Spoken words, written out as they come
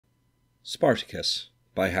Spartacus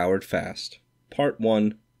by Howard Fast, Part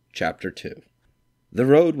 1, Chapter 2. The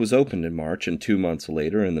road was opened in March, and 2 months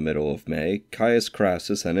later, in the middle of May, Caius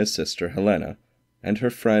Crassus and his sister Helena and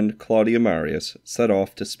her friend Claudia Marius set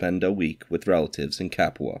off to spend a week with relatives in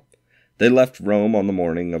Capua. They left Rome on the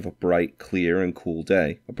morning of a bright, clear, and cool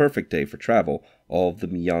day, a perfect day for travel, all of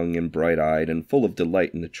them young and bright-eyed and full of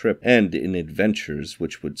delight in the trip and in adventures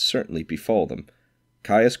which would certainly befall them.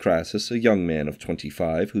 Caius Crassus, a young man of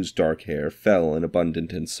 25, whose dark hair fell in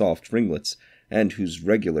abundant and soft ringlets, and whose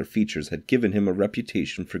regular features had given him a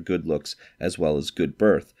reputation for good looks as well as good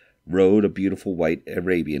birth, rode a beautiful white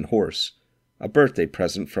Arabian horse, a birthday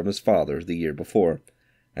present from his father the year before,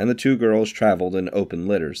 and the two girls traveled in open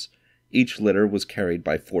litters. Each litter was carried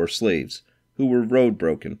by 4 slaves, who were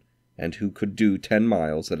road-broken, and who could do 10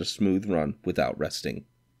 miles at a smooth run without resting.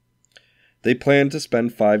 They planned to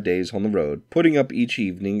spend 5 days on the road, putting up each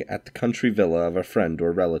evening at the country villa of a friend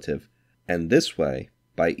or relative, and this way,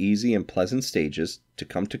 by easy and pleasant stages, to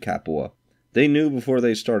come to Capua. They knew before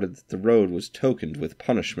they started that the road was tokened with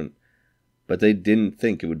punishment, but they didn't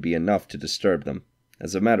think it would be enough to disturb them.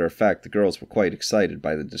 As a matter of fact, the girls were quite excited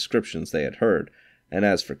by the descriptions they had heard, and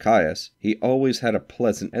as for Caius, he always had a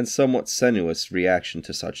pleasant and somewhat sensuous reaction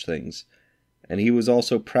to such things, and he was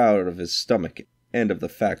also proud of his stomach and of the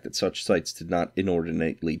fact that such sights did not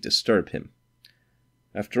inordinately disturb him.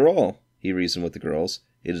 After all, he reasoned with the girls,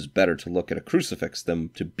 it is better to look at a crucifix than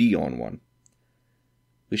to be on one.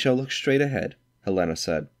 "We shall look straight ahead," Helena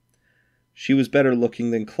said. She was better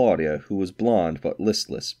looking than Claudia, who was blonde but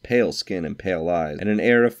listless, pale skin and pale eyes, and an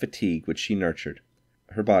air of fatigue which she nurtured.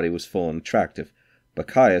 Her body was full and attractive, but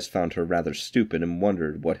Caius found her rather stupid and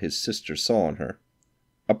wondered what his sister saw in her.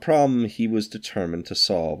 A problem he was determined to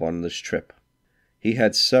solve on this trip. He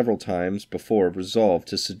had several times before resolved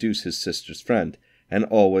to seduce his sister's friend, and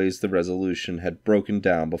always the resolution had broken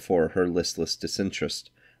down before her listless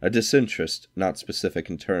disinterest, a disinterest not specific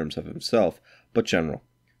in terms of himself, but general.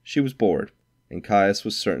 She was bored, and Caius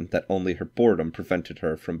was certain that only her boredom prevented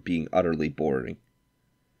her from being utterly boring.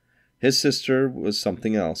 His sister was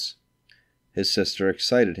something else. His sister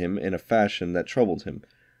excited him in a fashion that troubled him.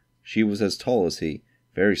 She was as tall as he,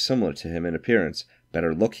 very similar to him in appearance,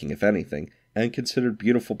 better looking if anything, and considered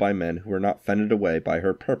beautiful by men who were not fended away by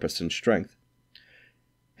her purpose and strength.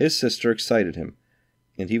 His sister excited him,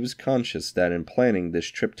 and he was conscious that in planning this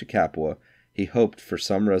trip to Capua, he hoped for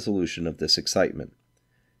some resolution of this excitement.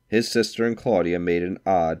 His sister and Claudia made an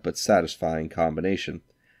odd but satisfying combination,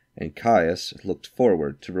 and Caius looked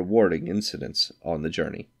forward to rewarding incidents on the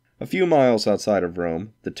journey. A few miles outside of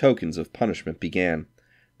Rome, the tokens of punishment began.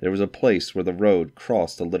 There was a place where the road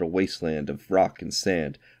crossed a little wasteland of rock and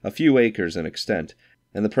sand, a few acres in extent,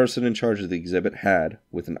 and the person in charge of the exhibit had,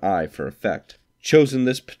 with an eye for effect, chosen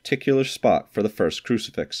this particular spot for the first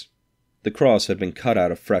crucifix. The cross had been cut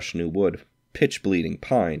out of fresh new wood, pitch-bleeding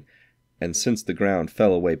pine, and since the ground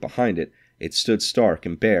fell away behind it, it stood stark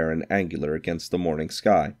and bare and angular against the morning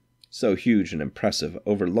sky, so huge and impressive,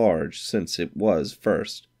 overlarge since it was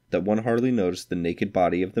first, that one hardly noticed the naked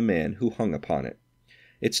body of the man who hung upon it.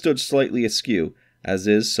 It stood slightly askew, as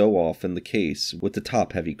is so often the case with the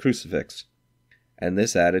top-heavy crucifix, and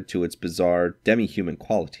this added to its bizarre, demi-human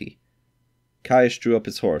quality. Caius drew up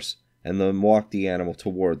his horse, and then walked the animal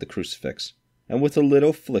toward the crucifix, and with a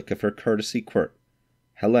little flick of her courtesy quirt,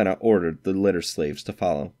 Helena ordered the litter slaves to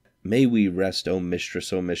follow. "May we rest, O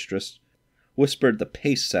mistress, whispered the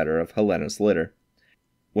pace-setter of Helena's litter,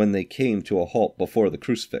 when they came to a halt before the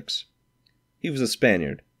crucifix. He was a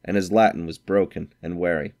Spaniard, and his Latin was broken and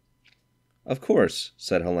wary. "Of course,"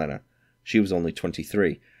 said Helena. She was only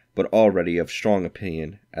 23, but already of strong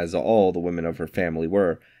opinion, as all the women of her family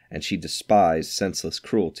were, and she despised senseless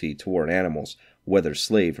cruelty toward animals, whether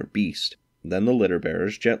slave or beast. Then the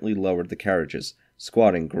litter-bearers gently lowered the carriages,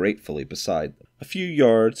 squatting gratefully beside them. A few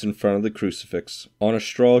yards in front of the crucifix, on a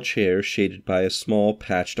straw chair shaded by a small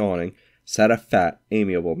patched awning, sat a fat,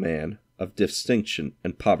 amiable man of distinction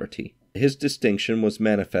and poverty. His distinction was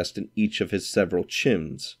manifest in each of his several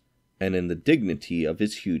chins, and in the dignity of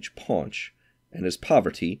his huge paunch, and his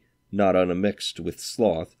poverty, not unmixed with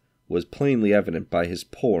sloth, was plainly evident by his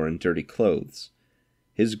poor and dirty clothes,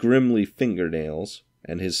 his grimly fingernails,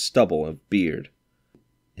 and his stubble of beard.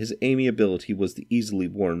 His amiability was the easily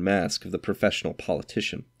worn mask of the professional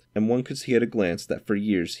politician, and one could see at a glance that for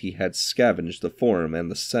years he had scavenged the Forum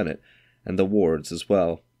and the Senate, and the wards as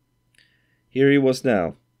well. Here he was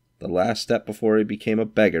now, the last step before he became a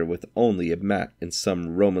beggar with only a mat in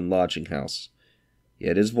some Roman lodging-house.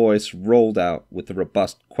 Yet his voice rolled out with the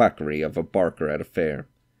robust quackery of a barker at a fair.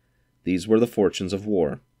 These were the fortunes of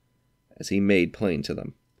war, as he made plain to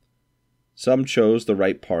them. Some chose the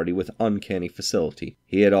right party with uncanny facility.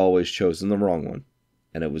 He had always chosen the wrong one,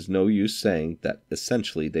 and it was no use saying that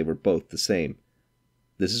essentially they were both the same.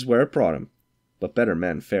 This is where it brought him, but better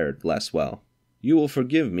men fared less well. "You will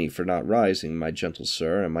forgive me for not rising, my gentle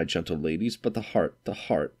sir and my gentle ladies, but the heart.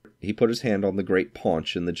 He put his hand on the great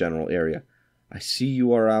paunch in the general area. "I see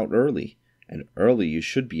you are out early, and early you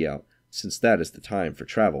should be out, since that is the time for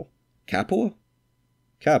travel. Capua?"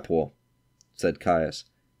 "Capua," said Caius.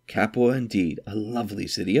 "Capua indeed, a lovely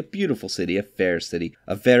city, a beautiful city, a fair city,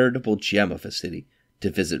 a veritable gem of a city. To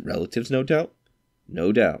visit relatives, no doubt?"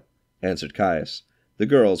 "No doubt," answered Caius. The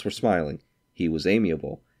girls were smiling. He was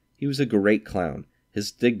amiable. He was a great clown.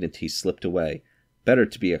 His dignity slipped away. Better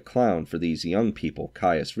to be a clown for these young people.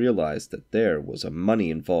 Caius realized that there was money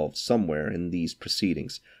involved somewhere in these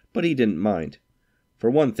proceedings, but he didn't mind. For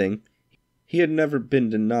one thing, he had never been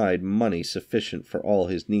denied money sufficient for all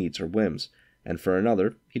his needs or whims, and for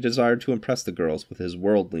another, he desired to impress the girls with his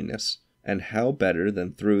worldliness, and how better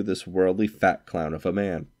than through this worldly fat clown of a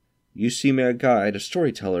man? "You see me a guide, a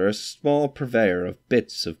storyteller, a small purveyor of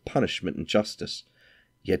bits of punishment and justice.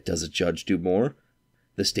 Yet does a judge do more?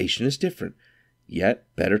 The station is different. Yet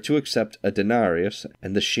better to accept a denarius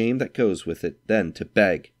and the shame that goes with it than to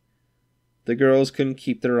beg." The girls couldn't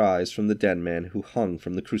keep their eyes from the dead man who hung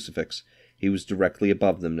from the crucifix. He was directly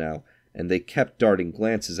above them now, and they kept darting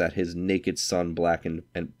glances at his naked, sun-blackened,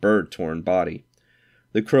 and bird-torn body.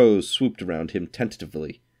 The crows swooped around him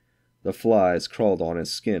tentatively. The flies crawled on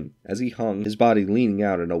his skin. As he hung, his body leaning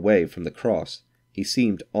out and away from the cross, he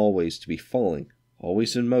seemed always to be falling,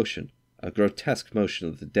 always in motion, a grotesque motion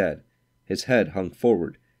of the dead. His head hung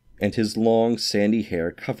forward, and his long, sandy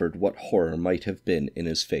hair covered what horror might have been in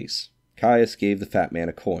his face. Caius gave the fat man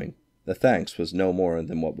a coin. The thanks was no more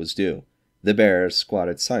than what was due. The bearers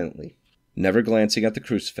squatted silently, never glancing at the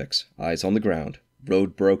crucifix, eyes on the ground.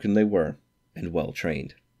 Road-broken they were, and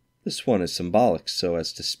well-trained. "This one is symbolic, so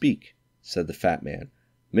as to speak," said the fat man.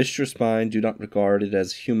 "Mistress mine, do not regard it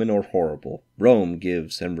as human or horrible. Rome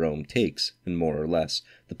gives and Rome takes, and more or less,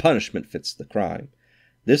 the punishment fits the crime.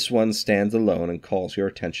 This one stands alone and calls your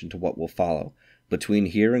attention to what will follow. Between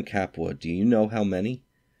here and Capua, do you know how many?"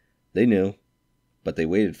 They knew, but they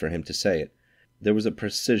waited for him to say it. There was a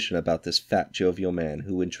precision about this fat, jovial man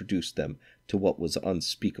who introduced them to what was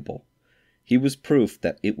unspeakable. He was proof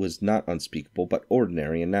that it was not unspeakable, but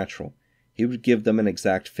ordinary and natural. He would give them an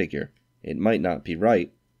exact figure. It might not be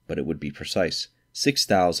right, but it would be precise.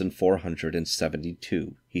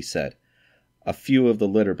 6,472, he said. A few of the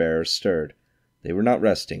litter-bearers stirred. They were not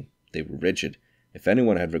resting. They were rigid. If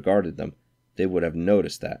anyone had regarded them, they would have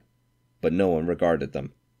noticed that. But no one regarded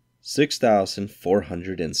them.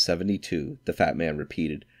 6,472, the fat man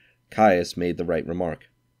repeated. Caius made the right remark.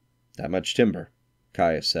 "That much timber,"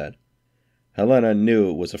 Caius said. Helena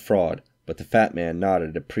knew it was a fraud, but the fat man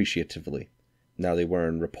nodded appreciatively. Now they were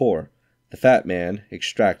in rapport. The fat man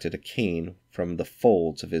extracted a cane from the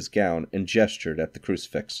folds of his gown and gestured at the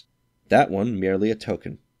crucifix. "That one merely a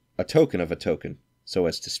token of a token, so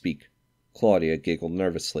as to speak." Claudia giggled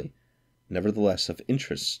nervously. "Nevertheless of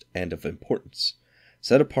interest and of importance.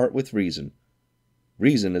 Set apart with reason.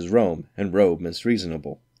 Reason is Rome, and Rome is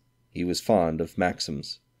reasonable." He was fond of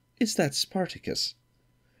maxims. "Is that Spartacus?"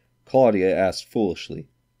 Claudia asked foolishly,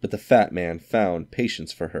 but the fat man found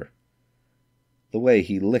patience for her. The way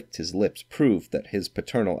he licked his lips proved that his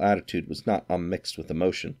paternal attitude was not unmixed with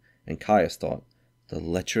emotion, and Caius thought, "The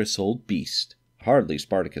lecherous old beast! Hardly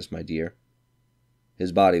Spartacus, my dear."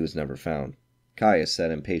 His body was never found. Caius said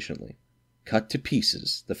impatiently. "Cut to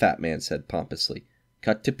pieces," the fat man said pompously.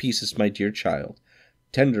 "Cut to pieces, my dear child.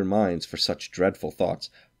 Tender minds for such dreadful thoughts.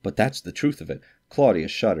 But that's the truth of it." Claudia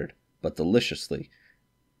shuddered, but deliciously,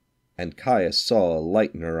 and Caius saw a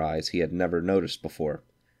light in her eyes he had never noticed before.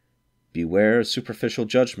 "Beware superficial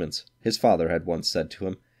judgments," his father had once said to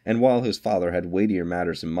him, and while his father had weightier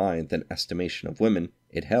matters in mind than estimation of women,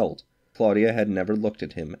 it held. Claudia had never looked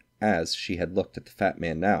at him as she had looked at the fat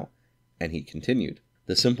man now, and he continued.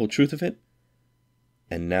 "The simple truth of it?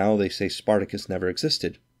 And now they say Spartacus never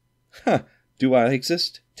existed. Ha! Do I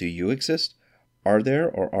exist? Do you exist? Are there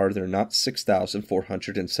or are there not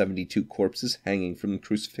 6,472 corpses hanging from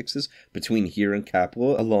crucifixes between here and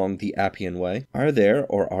Capua along the Appian Way? Are there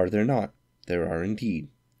or are there not? There are indeed.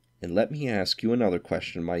 And let me ask you another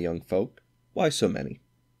question, my young folk. Why so many?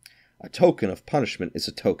 A token of punishment is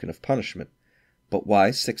a token of punishment. But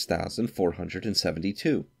why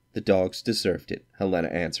 6,472? The dogs deserved it, Helena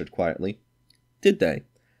answered quietly. Did they?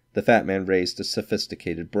 The fat man raised a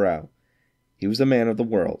sophisticated brow. He was a man of the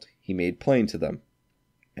world. He made plain to them.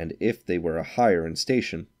 And if they were higher in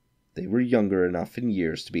station, they were younger enough in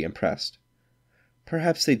years to be impressed.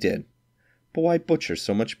 Perhaps they did. But why butcher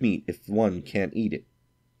so much meat if one can't eat it?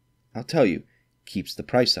 I'll tell you, keeps the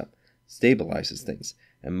price up, stabilizes things,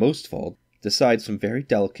 and most of all, decides some very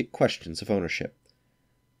delicate questions of ownership.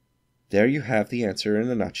 There you have the answer in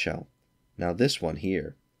a nutshell. Now this one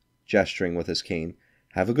here," gesturing with his cane,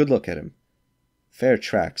 "have a good look at him. Fair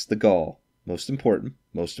tracks, the Gaul. Most important,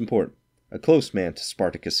 most important. A close man to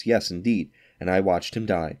Spartacus, yes indeed, and I watched him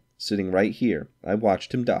die. Sitting right here, I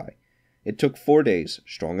watched him die. It took 4 days,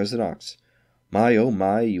 strong as an ox. My, oh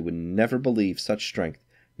my, you would never believe such strength,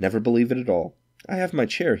 never believe it at all. I have my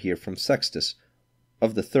chair here from Sextus,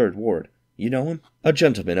 of the 3rd Ward. You know him? A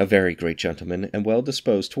gentleman, a very great gentleman, and well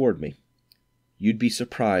disposed toward me. You'd be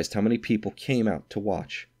surprised how many people came out to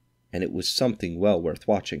watch, and it was something well worth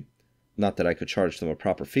watching. Not that I could charge them a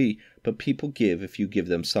proper fee, but people give if you give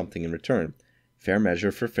them something in return. Fair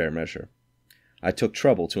measure for fair measure. I took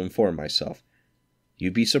trouble to inform myself.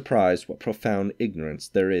 You'd be surprised what profound ignorance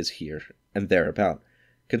there is here and thereabout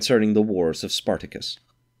concerning the wars of Spartacus.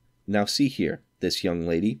 Now see here, this young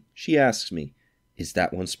lady, she asks me, is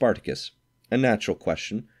that one Spartacus? A natural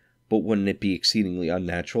question, but wouldn't it be exceedingly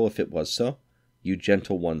unnatural if it was so? You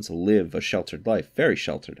gentle ones live a sheltered life, very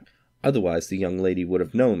sheltered. Otherwise the young lady would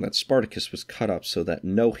have known that Spartacus was cut up so that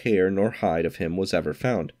no hair nor hide of him was ever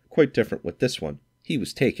found. Quite different with this one. He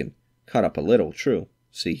was taken, cut up a little, true.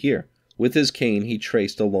 See here. With his cane he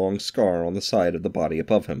traced a long scar on the side of the body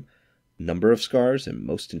above him. Number of scars, and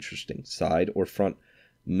most interesting, side or front,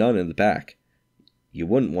 none in the back. You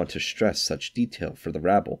wouldn't want to stress such detail for the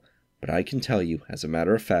rabble, but I can tell you, as a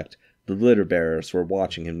matter of fact, the litter-bearers were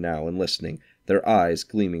watching him now and listening, their eyes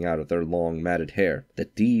gleaming out of their long matted hair,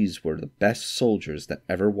 that these were the best soldiers that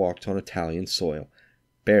ever walked on Italian soil.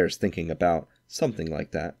 Bears thinking about something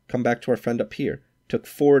like that. Come back to our friend up here. Took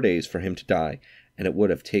 4 days for him to die, and it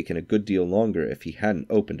would have taken a good deal longer if he hadn't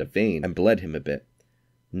opened a vein and bled him a bit.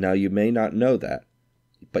 Now you may not know that,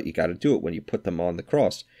 but you gotta do it when you put them on the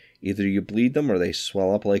cross. Either you bleed them or they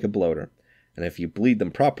swell up like a bloater, and if you bleed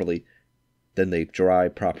them properly, then they dry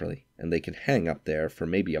properly, and they can hang up there for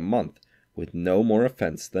maybe a month, with no more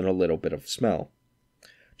offense than a little bit of smell.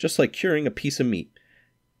 Just like curing a piece of meat,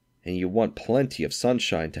 and you want plenty of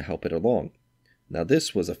sunshine to help it along. Now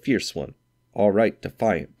this was a fierce one, all right,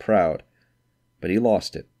 defiant, proud, but he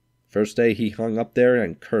lost it. First day he hung up there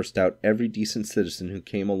and cursed out every decent citizen who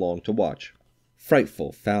came along to watch.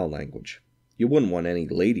 Frightful, foul language. You wouldn't want any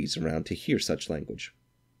ladies around to hear such language.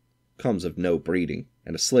 Comes of no breeding,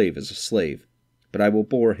 and a slave is a slave, but I will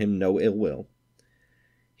bore him no ill will.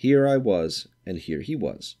 Here I was, and here he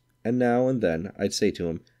was, and now and then I'd say to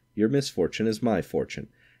him, your misfortune is my fortune,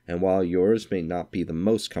 and while yours may not be the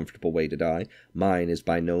most comfortable way to die, mine is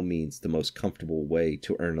by no means the most comfortable way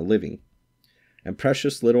to earn a living. And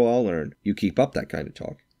precious little I'll earn. You keep up that kind of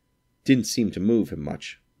talk. Didn't seem to move him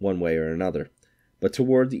much, one way or another. But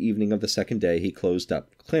toward the evening of the 2nd day he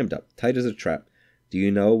clammed up, tight as a trap. Do you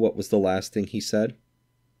know what was the last thing he said?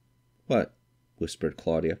 What? Whispered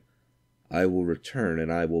Claudia. I will return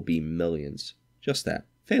and I will be millions. Just that.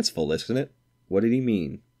 Fanciful, isn't it? What did he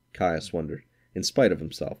mean? Caius wondered, in spite of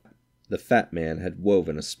himself. The fat man had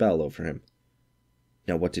woven a spell over him.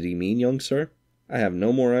 Now what did he mean, young sir? I have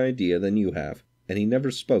no more idea than you have, and he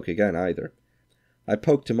never spoke again either. I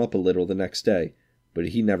poked him up a little the next day, but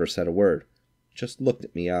he never said a word. Just looked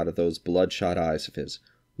at me out of those bloodshot eyes of his,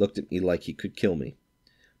 looked at me like he could kill me.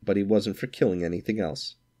 But he wasn't for killing anything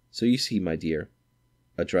else. So you see, my dear,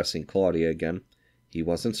 addressing Claudia again, he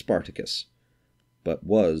wasn't Spartacus, but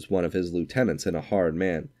was one of his lieutenants and a hard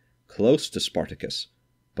man, close to Spartacus,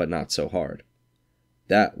 but not so hard.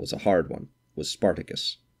 That was a hard one, was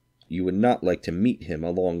Spartacus. You would not like to meet him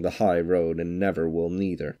along the high road, and never will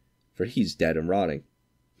neither, for he's dead and rotting.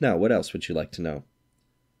 Now, what else would you like to know?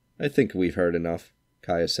 I think we've heard enough,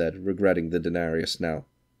 Caius said, regretting the denarius now.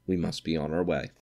 We must be on our way.